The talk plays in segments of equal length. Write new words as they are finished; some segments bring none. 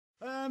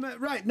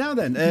Right, now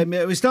then,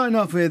 we're starting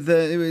off with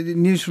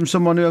news from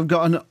someone who I've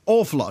got an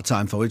awful lot of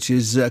time for, which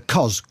is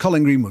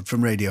Colin Greenwood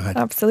from Radiohead.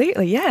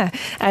 Absolutely, yeah.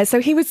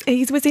 So he was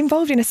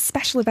involved in a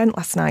special event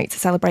last night to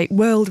celebrate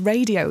World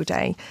Radio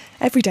Day.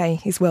 Every day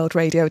is World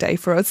Radio Day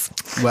for us.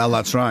 Well,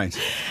 that's right.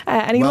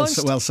 And he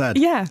well said.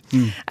 Yeah.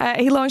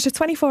 He launched a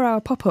 24-hour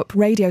pop-up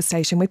radio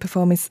station with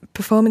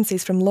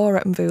performances from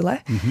Laura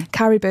Mvula,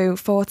 Caribou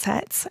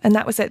Quartet, and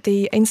that was at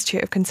the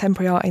Institute of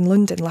Contemporary Art in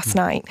London last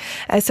night.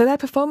 So their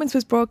performance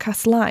was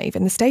broadcast live,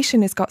 and the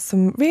station has got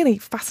some really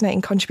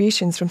fascinating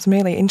contributions from some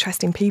really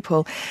interesting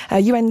people.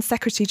 UN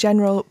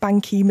Secretary-General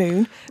Ban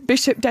Ki-moon,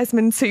 Bishop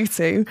Desmond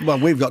Tutu. Well,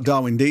 we've got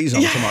Darwin Dees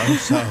on tomorrow,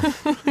 so...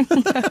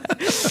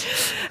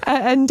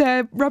 and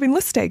Robin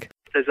Lustig.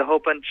 There's a whole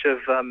bunch of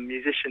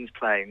musicians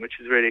playing, which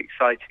is really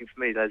exciting for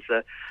me. There's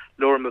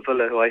Laura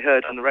Mvula, who I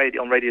heard on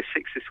Radio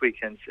 6 this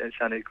weekend. It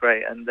sounded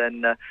great. And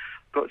then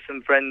got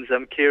some friends,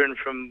 Kieran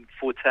from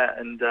Quartet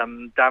and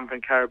Dan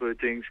from Caribou are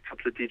doing a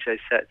couple of DJ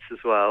sets as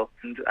well.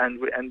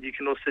 And you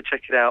can also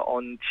check it out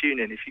on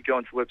TuneIn. If you go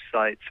onto the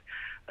website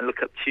and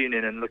look up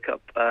TuneIn and look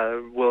up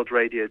World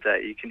Radio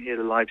Day, you can hear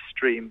the live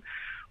stream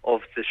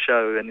of the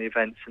show and the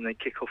events, and they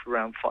kick off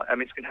around 5. I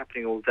mean, it's been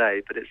happening all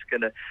day, but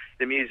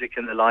the music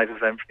and the live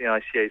event from the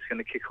ICA is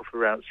going to kick off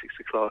around 6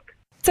 o'clock.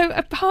 So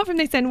apart from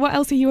this then, what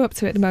else are you up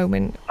to at the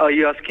moment? Oh,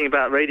 you're asking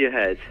about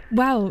Radiohead?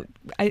 Well,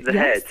 the yes,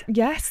 Head.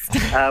 Yes.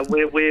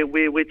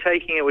 We're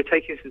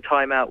taking some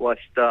time out whilst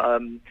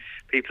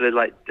people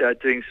are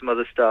doing some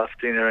other stuff,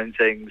 doing their own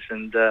things,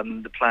 and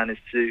the plan is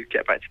to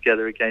get back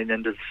together again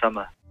end of the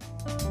summer.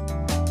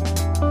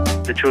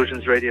 The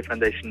Children's Radio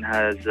Foundation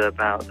has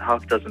about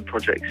half a dozen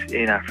projects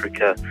in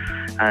Africa,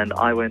 and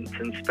I went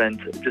and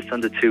spent just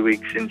under 2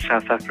 weeks in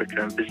South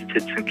Africa and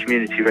visited some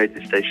community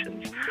radio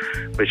stations,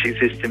 which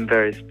exist in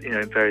various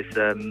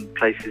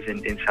places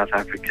in South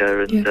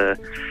Africa, and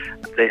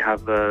they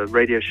have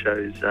radio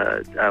shows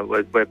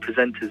where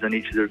presenters on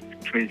each of the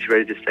community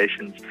radio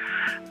stations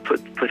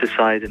put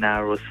aside an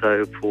hour or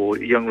so for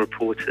young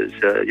reporters,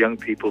 young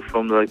people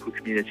from the local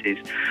communities,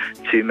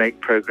 to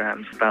make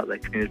programs about their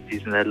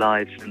communities and their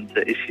lives and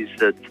the issues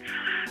that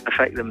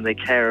affect them, they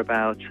care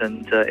about,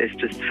 and it's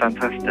just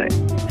fantastic.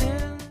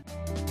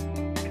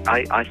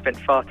 I spent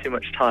far too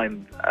much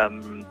time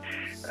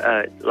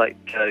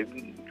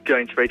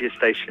going to radio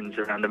stations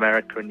around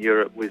America and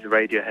Europe with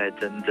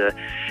Radiohead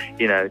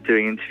and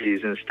doing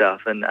interviews and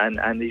stuff,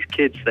 and these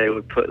kids, they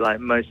would put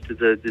most of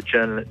the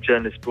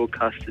journalist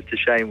broadcasters to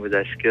shame with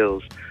their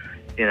skills,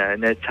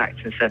 and their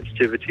tact and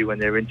sensitivity when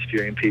they're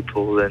interviewing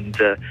people, and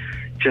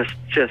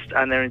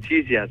and their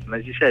enthusiasm,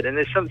 as you said. And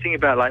there's something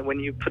about when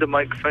you put a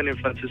microphone in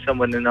front of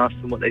someone and ask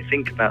them what they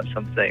think about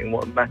something,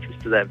 what matters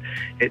to them,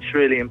 it's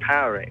really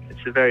empowering.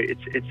 It's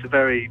a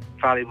very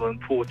valuable,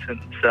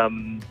 important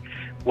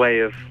way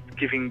of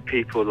giving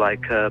people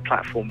a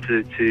platform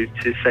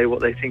to say what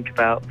they think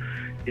about,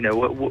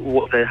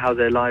 how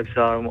their lives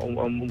are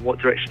and what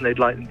direction they'd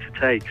like them to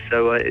take.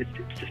 So it's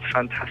just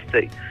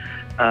fantastic.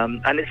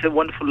 And it's a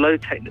wonderful low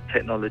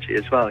technology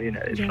as well.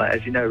 It's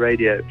as you know,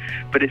 radio,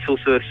 but it's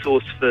also a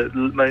source for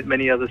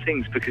many other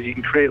things, because you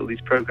can create all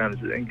these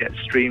programs that then get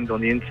streamed on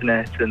the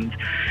internet, and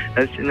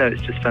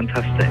it's just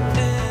fantastic.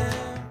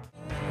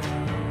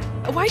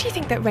 Why do you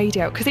think that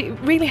radio, because it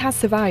really has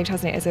survived,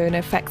 hasn't it, as an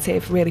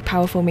effective, really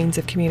powerful means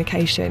of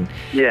communication?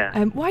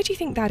 Yeah. Why do you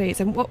think that is,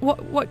 and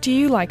what do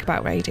you like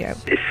about radio?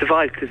 It's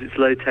survived because it's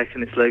low tech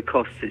and it's low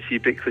cost, it's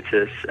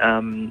ubiquitous,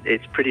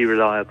 it's pretty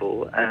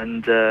reliable,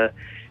 and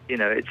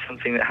it's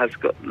something that has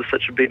got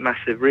such a big,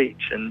 massive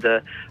reach. And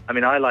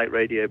I like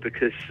radio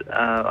because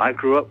I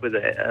grew up with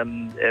it.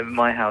 In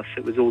my house,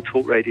 it was all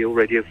talk radio,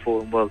 Radio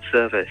 4 and World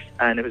Service,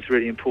 and it was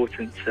really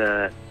important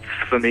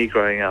for me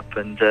growing up,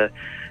 and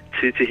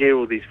to hear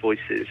all these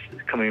voices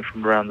coming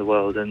from around the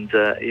world, and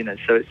so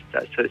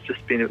it's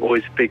just been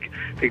always a big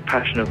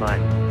passion of mine.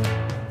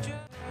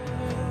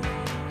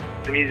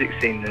 The music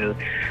scene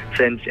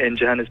in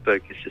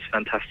Johannesburg is just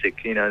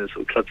fantastic. The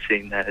sort of club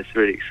scene there is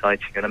really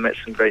exciting, and I met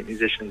some great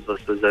musicians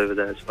whilst I was over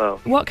there as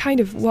well. What kind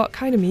of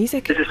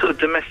music? It's a sort of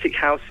domestic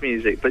house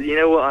music, but you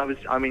know what I'm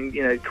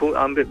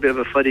a bit of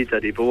a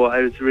fuddy-duddy, but what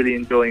I was really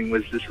enjoying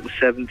was the sort of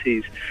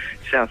 70s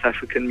South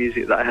African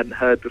music that I hadn't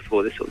heard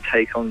before, this sort of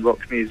take on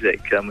rock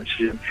music, which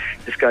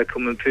this guy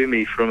called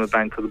Mpumi from a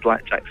band called the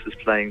Blackjacks was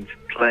playing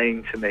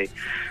to me,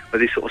 with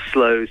these sort of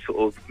slow,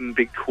 sort of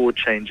big chord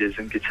changes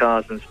and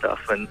guitars and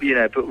stuff, and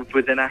but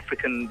with an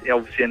African,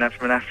 obviously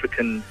from an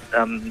African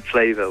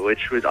flavour,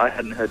 which I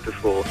hadn't heard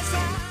before.